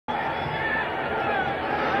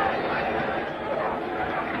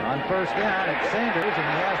first down. It's Sanders, and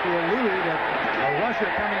he has to elude a rusher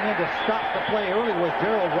coming in to stop the play early with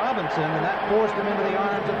Gerald Robinson, and that forced him into the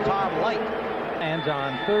arms of Todd Light. Hands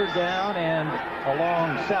on third down and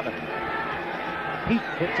along 7. Pete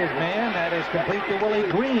hits his man. That is complete to Willie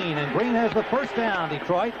Green, and Green has the first down,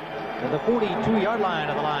 Detroit, to the 42-yard line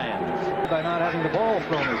of the Lions, by not having the ball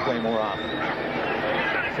thrown his way more often.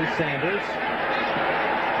 This is Sanders.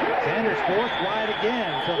 Sanders forced wide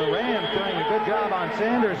again, so the Rams doing a good job on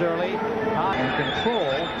Sanders early. In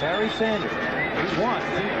control, Barry Sanders. He wants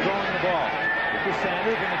to keep throwing the ball. This is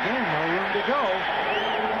Sanders, and again, no room to go.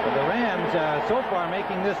 But the Rams so far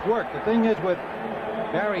making this work. The thing is with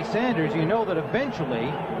Barry Sanders, you know that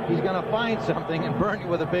eventually he's going to find something and burn you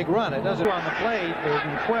with a big run. It doesn't on the play, 3rd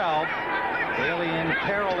and 12. Bailey and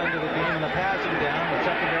Carroll into the game in the passing down. The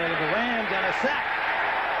secondary of the Rams, and a sack.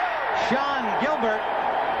 Sean Gilbert.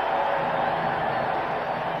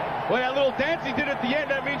 Well, that little dance he did at the end,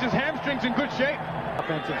 that means his hamstring's in good shape.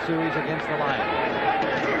 Offensive series against the Lions.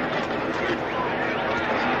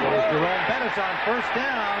 It is Jerome Bettis on first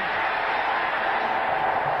down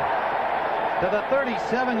to the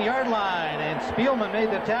 37-yard line, and Spielman made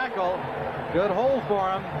the tackle. Good hold for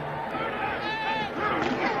him.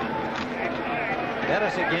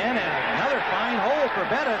 Bettis again, and another fine hole for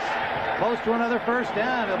Bettis. Close to another first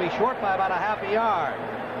down. He'll be short by about a half a yard.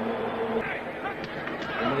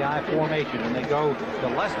 In the I formation, and they go to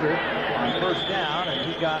Lester on first down, and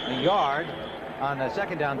he got a yard on the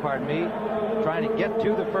second down, pardon me, trying to get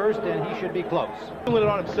to the first, and he should be close. Doing it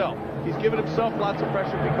on himself. He's given himself lots of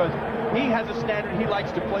pressure because he has a standard he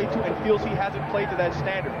likes to play to and feels he hasn't played to that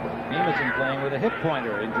standard. Emerson playing with a hip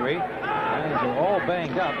pointer injury. Lions are all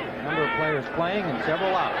banged up. A number of players playing and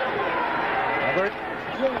several out. Everett,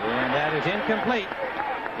 and that is incomplete.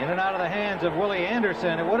 In and out of the hands of Willie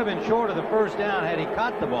Anderson. It would have been short of the first down had he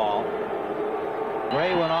caught the ball.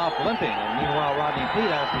 Gray went off limping, and meanwhile Rodney Peete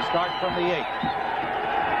has to start from the 8.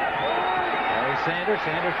 Barry Sanders.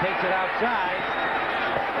 Sanders takes it outside.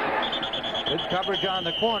 Good coverage on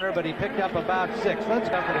the corner, but he picked up about 6. Let's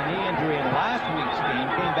suffered a knee injury in last week's game.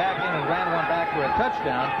 Came back in and ran one back for a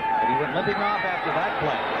touchdown, but he went limping off after that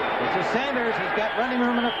play. This is Sanders. He's got running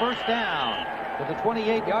room and a first down to the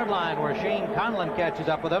 28-yard line, where Shane Conlon catches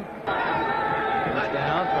up with him. First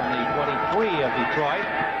down from the 23 of Detroit.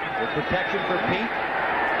 With protection for Pete.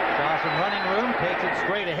 Saw some running room, takes it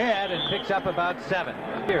straight ahead, and picks up about 7.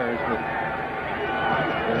 Here's the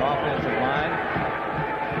offensive line.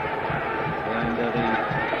 And the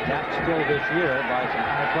gap still this year by some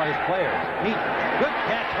high-priced players. Pete, good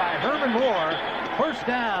catch by Herman Moore. First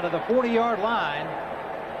down to the 40-yard line.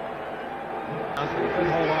 He couldn't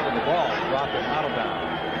hold on to the ball. He dropped it out of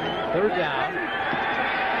bounds. Third down.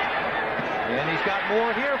 And he's got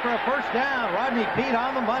more here for a first down. Rodney Peete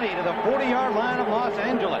on the money to the 40-yard line of Los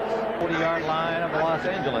Angeles. 40-yard line of Los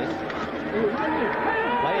Angeles.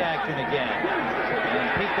 Play action again. And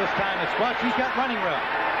Peete this time is flush. He's got running room.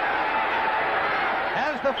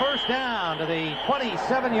 Has the first down to the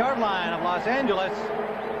 27-yard line of Los Angeles.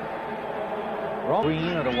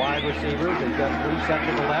 Green are the wide receivers. They've got 3 set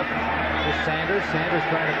to the left. This Sanders. Sanders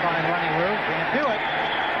trying to find running room. Can't do it.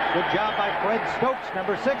 Good job by Fred Stokes,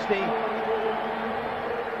 number 60.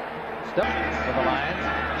 Stokes for the Lions.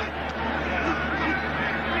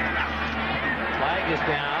 Flag is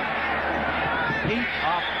down. Pete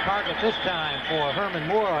off target this time for Herman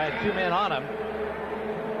Moore, who had 2 men on him.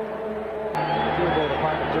 Field goal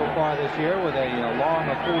department so far this year with a long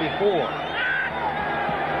of 44.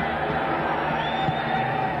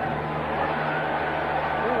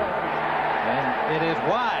 It is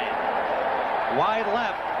wide. Wide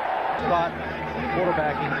left. Spot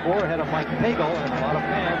quarterbacking for ahead of Mike Pagel, and a lot of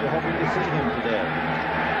fans are hoping to see him today.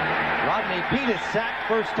 Rodney Peete is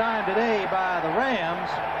sacked first time today by the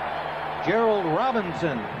Rams. Gerald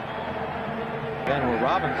Robinson. Again, where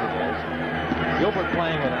Robinson is. Gilbert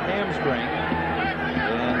playing with a hamstring.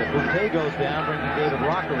 And the Boutte goes down, bringing David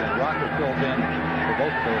Rocker in. Rocker filled in for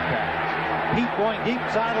both of those tackles. Pete going deep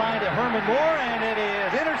sideline to Herman Moore, and it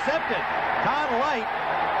is intercepted. Todd Light.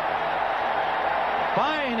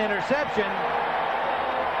 Fine interception.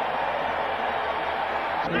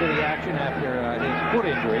 Into the action after his foot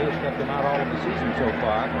injury. It's kept him out all of the season so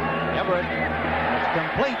far. Everett. It's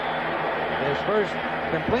complete. His first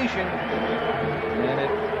completion. And it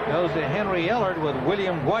goes to Henry Ellard with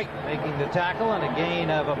William White making the tackle, and a gain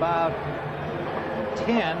of about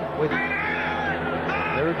 10 with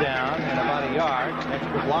third down and about a yard.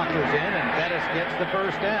 Extra blockers in, and Bettis gets the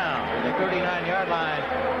first down to the 39-yard line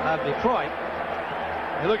of Detroit.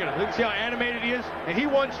 Hey, look at him. Look, see how animated he is? And he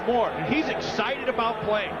wants more. And he's excited about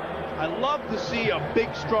playing. I love to see a big,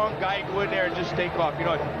 strong guy go in there and just take off. You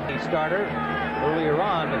know, He starter earlier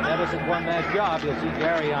on, but Bettis has won that job. You'll see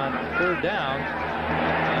Gary on third down.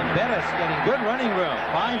 And Bettis getting good running room.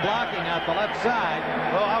 Fine blocking out the left side.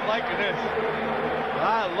 oh, I'm liking this.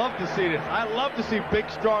 I love to see this. I love to see big,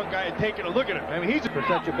 strong guy taking a look at him. I mean, he's For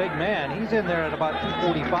such a big man, he's in there at about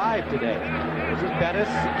 245 today. This is Bettis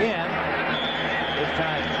again. This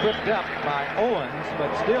time tripped up by Owens, but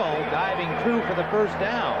still diving through for the first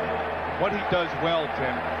down. what he does well,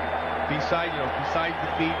 Tim. Besides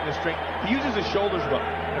the feet and the strength, he uses his shoulders well.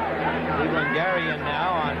 Cleveland Gary in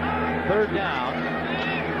now on third down.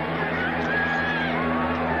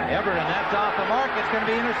 Everett, and that's off the mark. It's going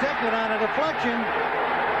to be intercepted on a deflection.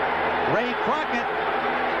 Ray Crockett.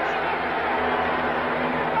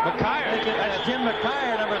 Tim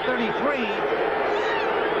McKyer, number 33.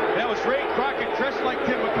 That was Ray Crockett dressed like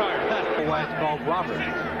Tim McKyer. That's why it's called Robert.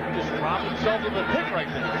 He just robbed himself of the pick right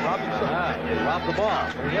there. Robbed himself. Robbed the ball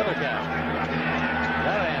for the other guy.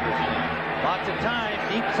 That Anderson. Lots of time.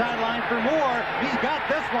 Deep sideline for Moore. He's got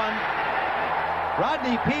this one.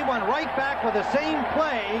 Rodney P. went right back with the same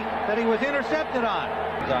play that he was intercepted on.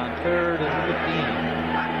 He's on third and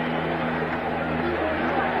 15.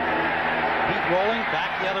 Heat rolling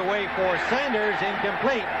back the other way for Sanders,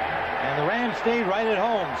 incomplete. And the Rams stayed right at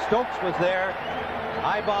home. Stokes was there,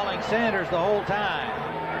 eyeballing Sanders the whole time.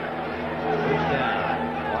 First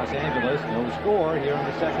down. Los Angeles, no score here in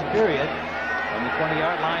the second period. On the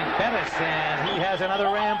 20-yard line, Bettis, and he has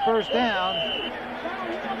another Ram first down.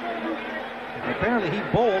 Apparently he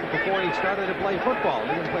bowled before he started to play football.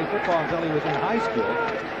 He didn't play football until he was in high school.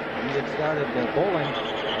 He had started bowling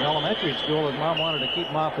in elementary school. His mom wanted to keep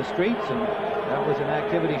him off the streets, and that was an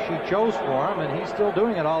activity she chose for him, and he's still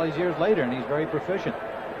doing it all these years later, and he's very proficient.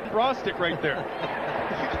 Raw stick right there.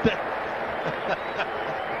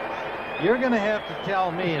 You're going to have to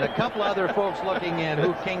tell me and a couple other folks looking in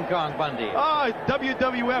who King Kong Bundy is. Oh,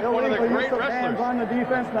 WWF, one of the great wrestlers. Hands on the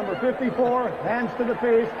defense, number 54, hands to the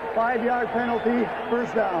face, 5-yard penalty,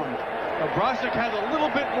 first down. Brosnick has a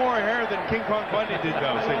little bit more hair than King Kong Bundy did,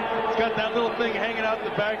 though. See, he's got that little thing hanging out in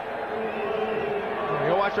the back.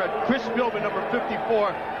 You watch out. Chris Philbin, number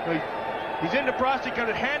 54. He's into Brosnick, got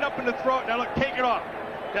his hand up in the throat. Now look, take it off.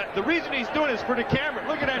 Now, the reason he's doing it is for the camera.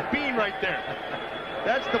 Look at that bean right there.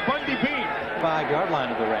 That's the Bundy bean. 5-yard line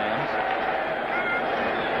of the Rams.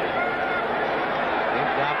 Big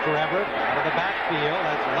drop for Everett out of the backfield.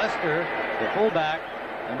 That's Lester, the fullback.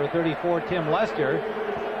 Number 34, Tim Lester.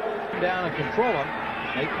 Down and control him.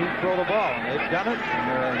 Make Pete throw the ball, and they've done it, and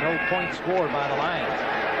there are no points scored by the Lions.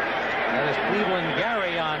 That is Cleveland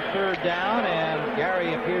Gary on third down, and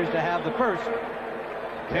Gary appears to have the first.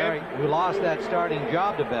 Gary, who lost that starting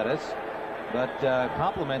job to Bettis, but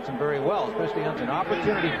compliments him very well, especially on an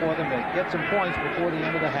opportunity for them to get some points before the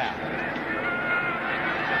end of the half.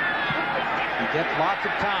 He gets lots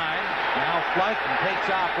of time. Now flights and takes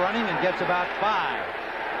off running and gets about 5.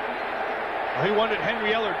 Well, he wanted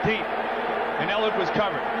Henry Ellard deep, and Ellard was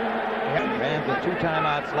covered. Rams with 2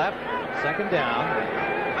 timeouts left. Second down.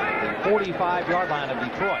 The 45-yard line of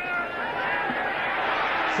Detroit.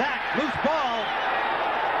 Sack, loose ball.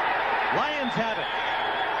 Lions have it.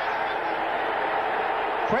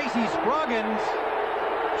 Tracy Scroggins,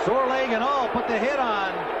 sore leg and all, put the hit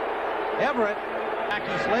on Everett.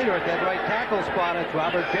 Jackie Slater at that right tackle spot. It's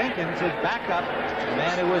Robert Jenkins, his backup, the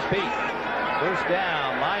man who was beat. First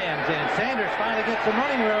down, Lions, and Sanders finally gets some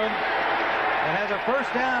running room and has a first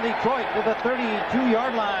down. Detroit to the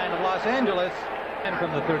 32-yard line of Los Angeles, and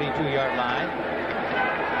from the 32-yard line.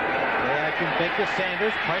 Play action fake to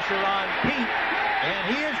Sanders, pressure on Pete,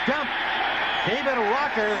 and he is dumped. David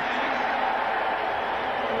Rocker.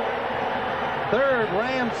 Third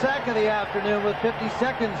Ram sack of the afternoon with 50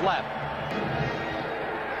 seconds left.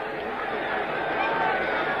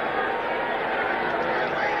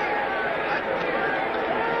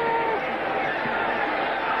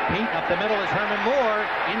 Pete up the middle is Herman Moore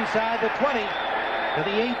inside the 20 to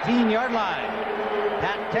the 18-yard line.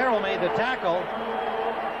 Pat Terrell made the tackle.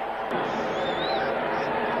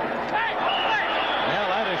 Well,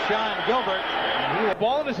 that is Sean Gilbert. And he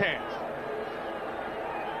Ball in his hands.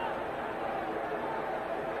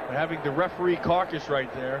 Having the referee caucus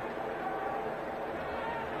right there.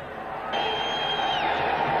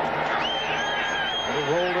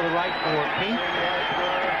 Little roll to the right for Pete.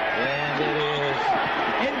 And it is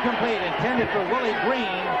incomplete, intended for Willie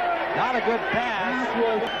Green. Not a good pass.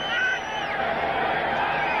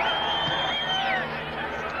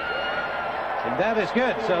 And that is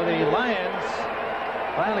good. So the Lions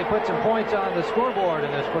finally put some points on the scoreboard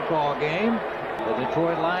in this football game. The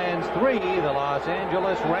Detroit Lions 3, the Los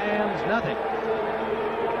Angeles Rams nothing.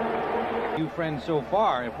 You friends so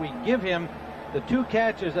far. If we give him the 2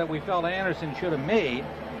 catches that we felt Anderson should have made,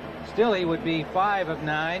 still he would be 5 of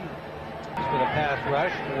 9 for the pass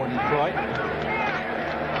rush for Detroit.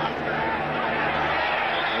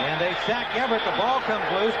 And they sack Everett. The ball comes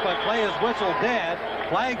loose, but play is whistled dead.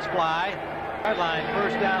 Flags fly. Sideline,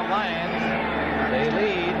 first down Lions. They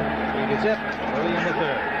lead. Big zip early in the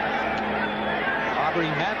 3rd. Aubrey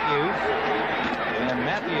Matthews. And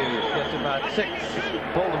Matthews gets about 6.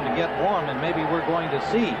 Told him to get warm, and maybe we're going to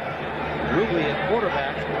see Rubley at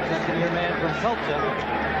quarterback, second-year man from Tulsa.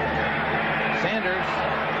 Sanders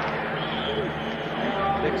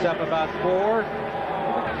picks up about 4.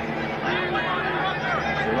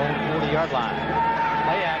 Their own 40-yard line.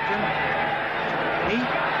 Play action.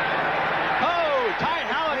 Pete. Oh, Ty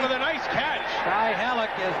Hallock with a nice catch. Ty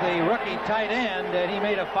Hallock is the rookie tight end, and he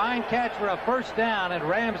made a fine catch for a first down at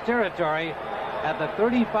Rams territory at the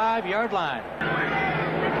 35-yard line.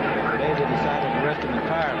 Today they decided to rest him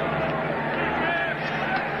entirely.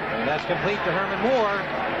 And that's complete to Herman Moore.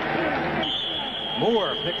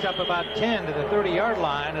 Moore picks up about 10 to the 30-yard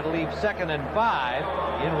line. It'll leave 2nd and 5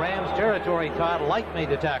 in Rams territory. Todd Light made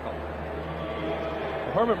the tackle.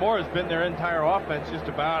 Herman Moore has been their entire offense just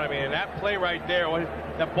about. I mean, that play right there,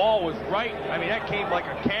 that ball was right. I mean, that came like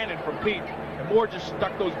a cannon from Pete. And Moore just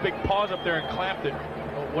stuck those big paws up there and clamped it.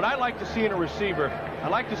 What I like to see in a receiver, I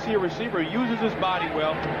like to see a receiver who uses his body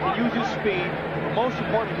well, he uses speed, but most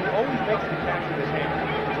importantly, he always makes the catch with his hands.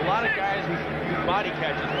 There's a lot of guys who use body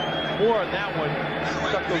catches. Moore on that one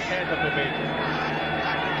stuck those hands up and made it.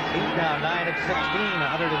 He's now 9 of 16,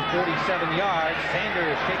 147 yards.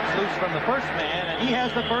 Sanders shakes loose from the first man, and he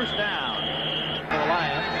has the first down for the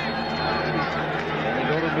Lions. And they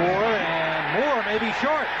go to Moore, and Moore may be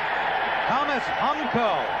short. Thomas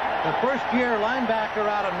Humko, the first-year linebacker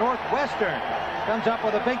out of Northwestern, comes up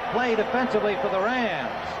with a big play defensively for the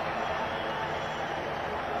Rams.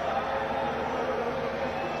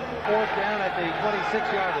 Fourth down at the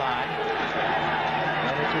 26-yard line.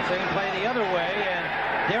 And it's the same play the other way, and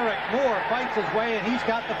Derek Moore fights his way, and he's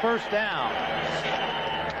got the first down.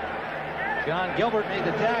 John Gilbert made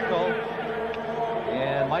the tackle,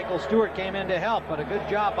 and Michael Stewart came in to help, but a good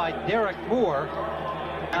job by Derek Moore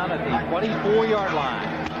down at the 24-yard line.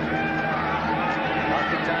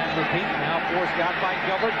 Lots of time for Pete. Now forced out by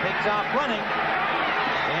Gilbert. Takes off running.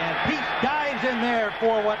 And Pete dives in there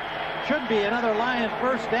for what should be another Lion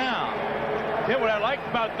first down. Yeah, what I liked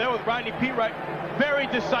about there with Rodney Pete, right? Very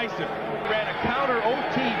decisive. Ran a counter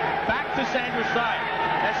OT back to Sanders' side.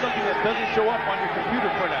 That's something that doesn't show up on your computer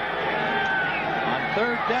printout. On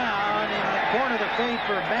third down, in the corner, the fade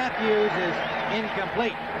for Matthews is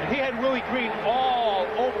incomplete. And he had Willie Green all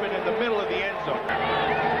open in the middle of the end zone.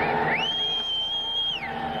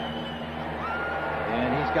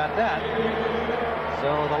 And he's got that.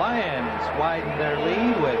 So the Lions widen their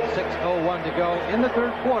lead with 6:01 to go in the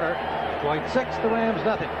third quarter. Detroit 6, the Rams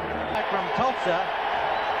nothing. Back from Tulsa.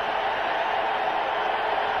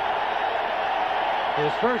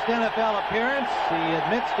 His first NFL appearance. He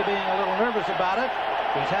admits to being a little nervous about it.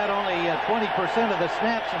 He's had only 20% of the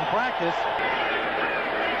snaps in practice.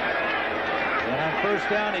 And on first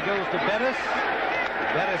down, he goes to Bettis.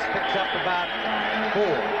 Bettis picks up about 4.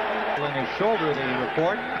 In his shoulder, the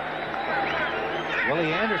report.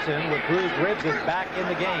 Willie Anderson with bruised ribs is back in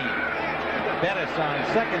the game. Bettis on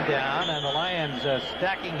second down, and the Lions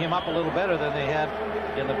stacking him up a little better than they had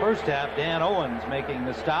in the first half. Dan Owens making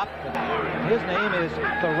the stop. His name is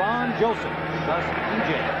Theron Joseph, thus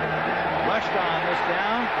EJ. Rushed on this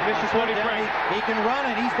down. This is what he's afraid. He can run,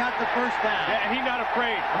 and he's got the first down. Yeah, and he's not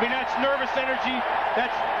afraid. I mean, that's nervous energy.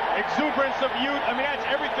 That's exuberance of youth. I mean, that's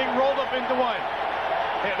everything rolled up into one.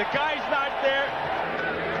 Yeah, the guy's not there.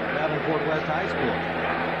 Davenport West High School.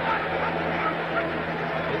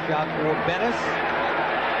 Pitch out for Bettis.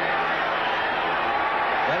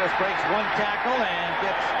 Bettis breaks one tackle and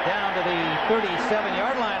gets down to the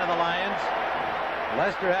 37-yard line of the Lions.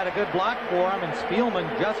 Lester had a good block for him, and Spielman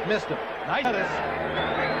just missed him. Nice. Bettis.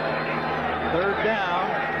 Third down.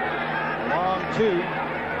 Long 2.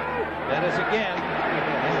 Bettis again.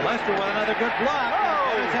 And Lester with another good block. Oh!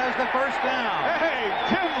 Bettis has the first down. Hey,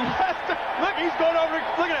 Tim Lester. Look, he's going over.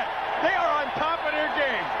 Look at that. They are on top of their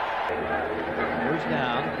game. First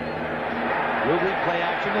down. Rubley play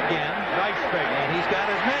action again. Nice fake. And he's got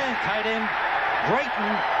his man, tight end Drayton,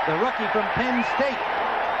 the rookie from Penn State.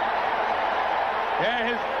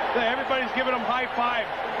 Yeah, everybody's giving him high five.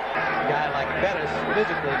 A guy like Bettis,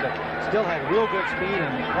 physically, but still had real good speed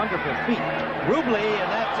and wonderful feet. Rubley, and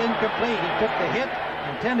that's incomplete. He took the hit,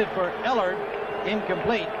 intended for Ellard,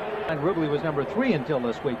 incomplete. And Rubley was number 3 until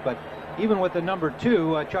this week, but even with the number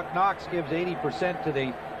 2, Chuck Knox gives 80% to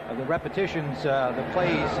the of the repetitions, the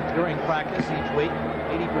plays during practice each week.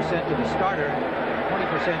 80% to the starter,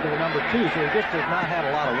 20% to the number 2, so he just has not had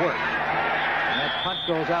a lot of work. And that punt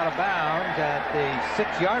goes out of bounds at the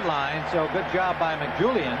 6-yard line, so good job by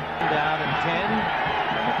McJulian. Down in 10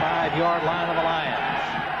 on the 5-yard line of the Lions.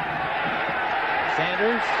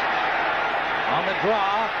 Sanders on the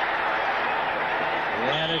draw,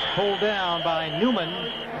 and is pulled down by Newman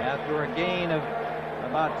after a gain of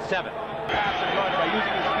about 7. Pass and run by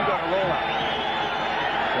using his feet on a rollout.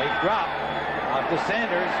 Great drop off to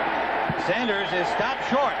Sanders. Sanders is stopped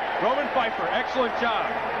short. Roman Pfeiffer, excellent job.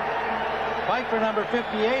 Pfeiffer, number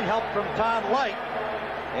 58, help from Todd Light,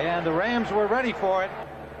 and the Rams were ready for it.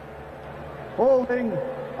 Holding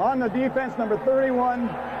on the defense, number 31,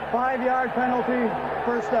 5-yard penalty,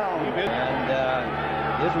 first down. And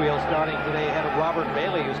Israel starting today ahead of Robert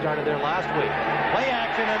Bailey, who started there last week. Play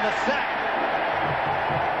action and the sack.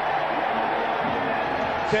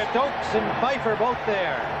 Stokes and Pfeiffer both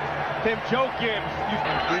there. Tim, Joe Gibbs.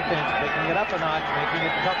 Defense picking it up a notch, making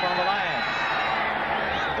it tough on the Lions.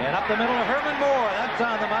 And up the middle of Herman Moore. That's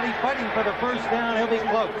on the money, fighting for the first down. He'll be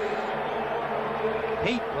close.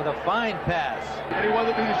 Pete with a fine pass. And he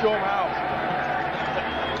wasn't going to show him how.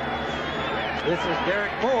 This is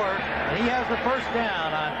Derek Moore, and he has the first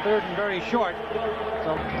down on 3rd and very short.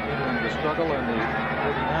 So continuing the struggle, and the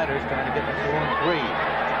 49ers trying to get the 4 and 3.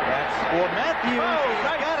 That's for Matthews. He's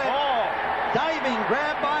nice got it. Ball. Diving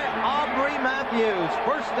grab by Aubrey Matthews.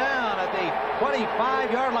 First down at the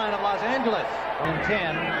 25-yard line of Los Angeles. And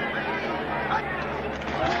 10.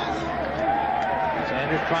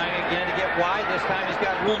 Sanders trying again to get wide. This time he's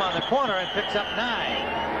got room on the corner and picks up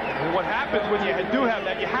 9. And what happens when you do have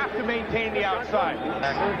that, you have to maintain the outside. Been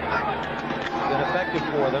effective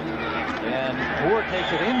for them. And Moore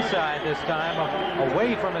takes it inside this time,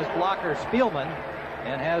 away from his blocker Spielman,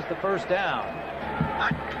 and has the first down.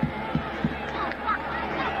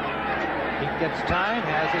 He gets time,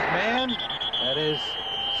 has his man. That is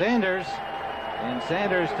Sanders. And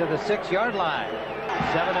Sanders to the 6-yard line.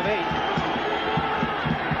 7 of 8.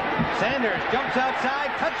 Sanders jumps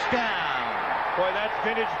outside, touchdown. Boy, that's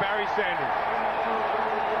vintage Barry Sanders.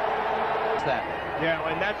 What's that? Yeah,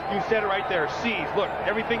 and that's, you said it right there. Seize. Look,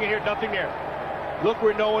 everything in here, nothing there. Look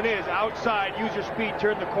where no one is. Outside, use your speed,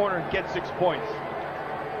 turn the corner, and get 6 points.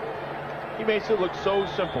 He makes it look so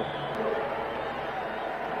simple.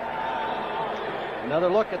 Another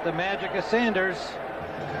look at the magic of Sanders.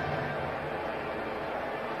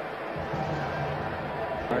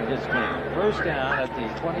 First down at the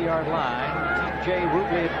 20-yard line. T.J.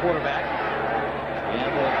 Rubley at quarterback. And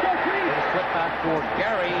a flip back for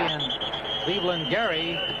Gary, and Cleveland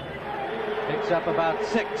Gary picks up about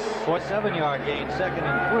 6 for 7-yard gain, 2nd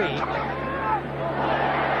and 3.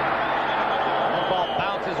 That ball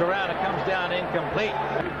bounces around, it comes down incomplete.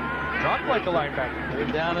 Dropped like a linebacker. They're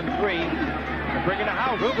down in 3. They're bringing a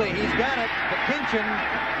house. Rubley, he's got it. McKinchen,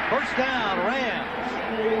 first down, Rams.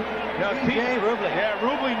 Now, T.J. Rubley. Yeah,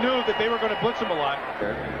 Rubley knew that they were going to blitz him a lot.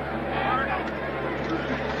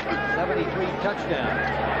 73 touchdown.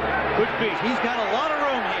 Could be. He's got a lot of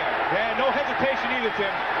room here. Yeah, no hesitation either,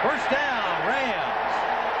 Tim. First down, Rams.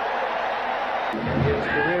 His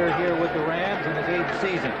career here with the Rams in his 8th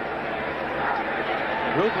season.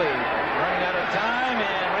 Rubley running out of time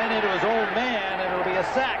and ran into his old man, and it'll be a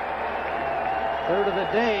sack. 3rd of the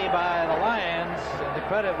day by the Lions, and the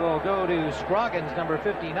credit will go to Scroggins, number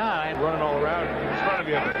 59. Running all around in front of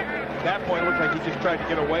him. At that point, it looked like he just tried to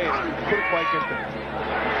get away and couldn't quite get there.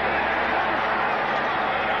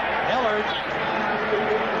 Ellard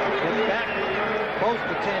gets back close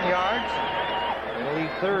to 10 yards. It'll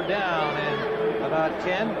leave 3rd down and about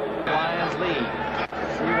 10. Lions lead.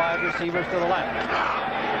 3 wide receivers to the left.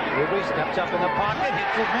 Rubley steps up in the pocket,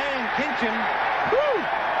 hits his man, Kinchen. Woo!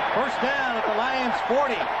 First down at the Lions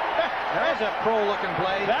 40. There's a pro-looking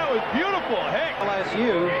play. That was beautiful. Heck.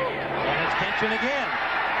 LSU, and it's Kinchen again.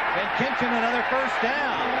 And Kinchen another first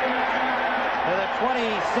down to the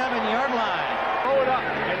 27-yard line. Throw it up,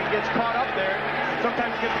 and he gets caught up there.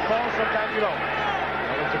 Sometimes you get the call, sometimes you don't.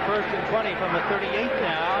 Well, it's a 1st and 20 from the 38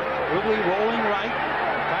 now. Rubley rolling right,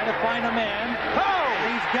 trying to find a man. Oh!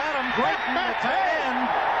 He's got him great in the tight end.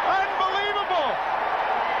 Unbelievable!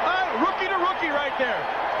 Rookie to rookie right there.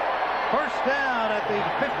 First down at the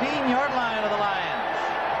 15-yard line of the Lions.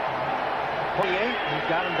 48, he's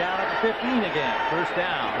got him down at the 15 again. First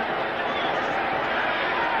down.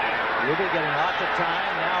 Rubley getting lots of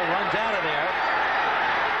time, now runs out of there.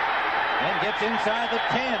 And gets inside the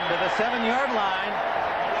 10 to the 7-yard line.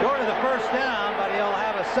 Short of the first down, but he'll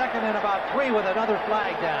have a 2nd and about 3 with another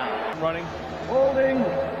flag down. Running. Holding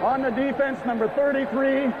on the defense, number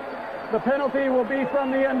 33, The penalty will be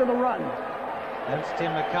from the end of the run. That's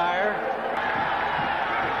Tim McKyer.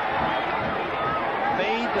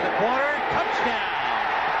 Fade to the corner. Touchdown.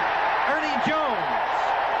 Ernie Jones.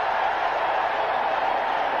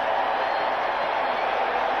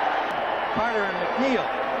 Carter and McNeil.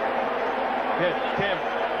 Yeah, Tim.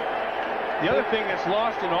 The other thing that's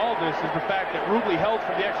lost in all this is the fact that Rubley held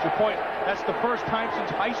for the extra point. That's the first time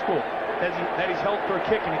since high school that he's held for a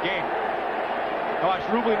kick in a game. Now watch,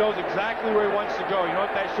 Rubley knows exactly where he wants to go. You know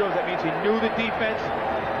what that shows? That means he knew the defense,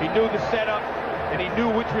 he knew the setup, and he knew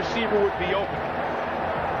which receiver would be open.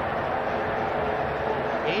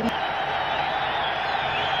 80.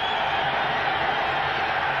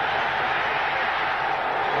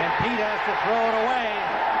 And Pete has to throw it away.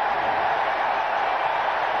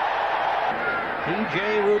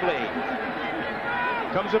 T.J. Rubley.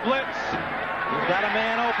 Comes a blitz. He's got a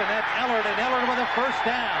man open. That's Ellard, and Ellard with a first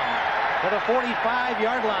down to the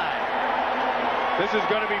 45-yard line. This is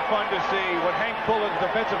going to be fun to see what Hank Fuller, the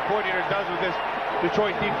defensive coordinator, does with this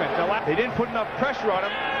Detroit defense. Now, they didn't put enough pressure on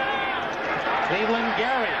him. Cleveland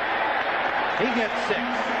Gary. He gets 6.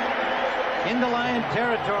 Into Lion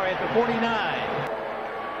territory at the 49.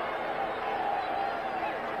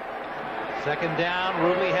 Second down,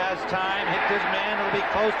 Rubley has time, hits his man, it'll be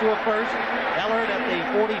close to a first. Ellard at the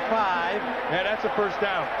 45. Yeah, that's a first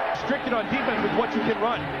down. Restricted on defense with what you can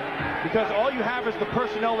run, because all you have is the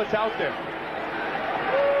personnel that's out there.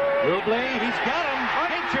 Rubley, he's got him.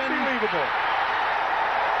 Unbelievable.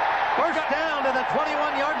 First down to the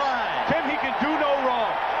 21-yard line. Tim, he can do no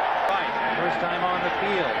wrong. Right, first time on the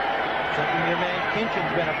field. Second-year man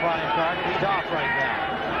Kinchin's been a prime target. He's off right now.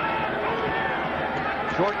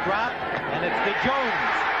 Short drop, and it's to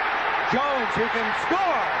Jones. Jones who can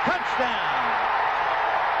score. Touchdown.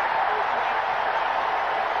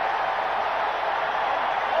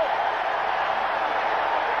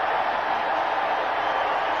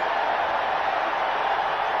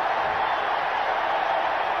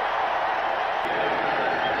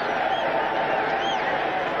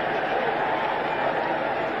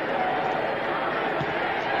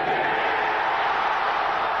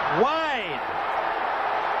 Wide.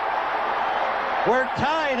 We're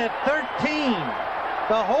tied at 13.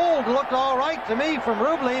 The hold looked all right to me from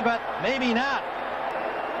Rubley, but maybe not.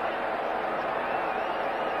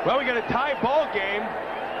 Well, we got a tie ball game.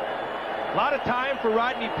 A lot of time for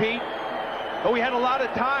Rodney Peete, but we had a lot of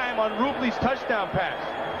time on Rubley's touchdown pass.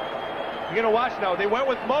 You're going to watch now. They went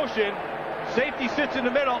with motion. Safety sits in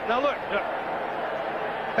the middle. Now look.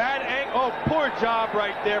 Bad angle. Oh, poor job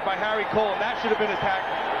right there by Harry Cole. That should have been a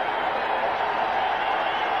tackle.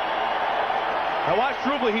 Now watch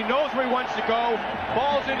Rubley. He knows where he wants to go.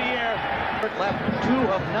 Ball's in the air. Left 2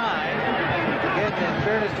 of 9. Again, in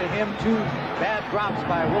fairness to him, 2 bad drops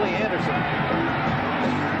by Willie Anderson.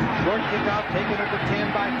 Short kickoff taken at the 10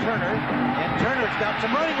 by Turner. And Turner's got some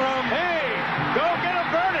running room. Hey, go get him,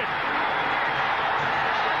 Vernon.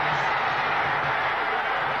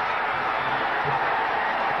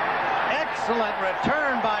 Excellent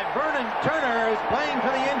return by Vernon Turner, who's playing for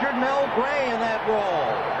the injured Mel Gray in that role.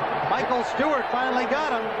 Michael Stewart finally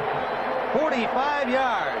got him. 45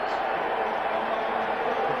 yards.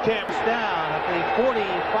 Camps Down at the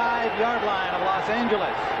 45-yard line of Los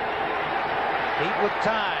Angeles. Heat with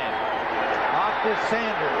time. Off to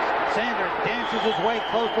Sanders. Sanders dances his way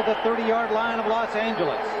close to the 30-yard line of Los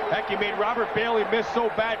Angeles. Heck, he made Robert Bailey miss so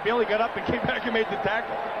bad. Bailey got up and came back and made the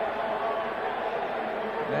tackle.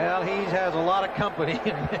 Well, he has a lot of company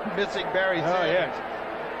in missing Barry Sanders. Oh, yes.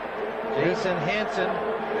 Jason Hansen,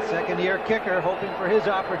 second-year kicker, hoping for his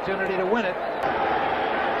opportunity to win it.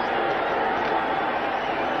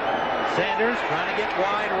 Sanders trying to get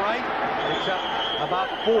wide right. Picks up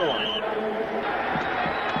about 4.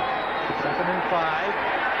 2nd and 5.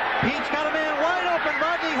 Pete's got a man wide open.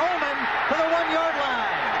 Rodney Holman to the 1-yard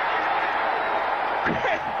line.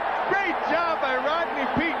 Great job by Rodney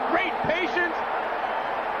Peete. Great patience.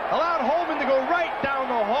 Allowed Holman to go right down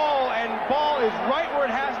the hall, and ball is right where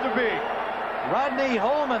it has to be. Rodney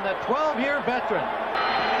Holman, the 12-year veteran.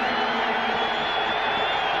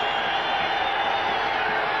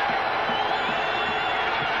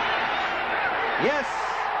 Yes.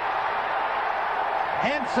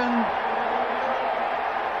 Hansen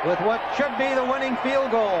with what should be the winning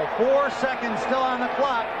field goal. 4 seconds still on the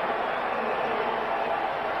clock.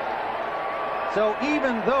 So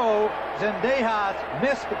even though Zendejas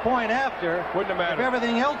missed the point after, wouldn't have mattered. If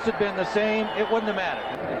everything else had been the same, it wouldn't have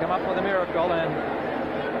mattered. They come up with a miracle, and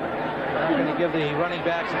they're not going to give the running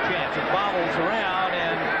backs a chance. It bobbles around,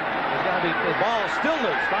 and it's going to be, the ball is still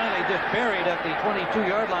loose. Finally just buried at the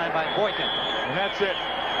 22-yard line by Boykin. And that's it.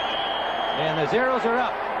 And the zeros are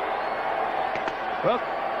up.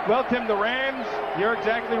 Well, Tim, the Rams, you're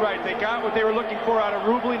exactly right. They got what they were looking for out of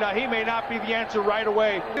Rubley. Now, he may not be the answer right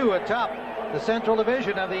away. Atop the Central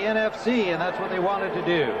Division of the NFC, and that's what they wanted to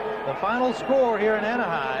do. The final score here in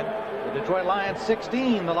Anaheim, the Detroit Lions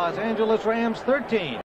 16, the Los Angeles Rams 13.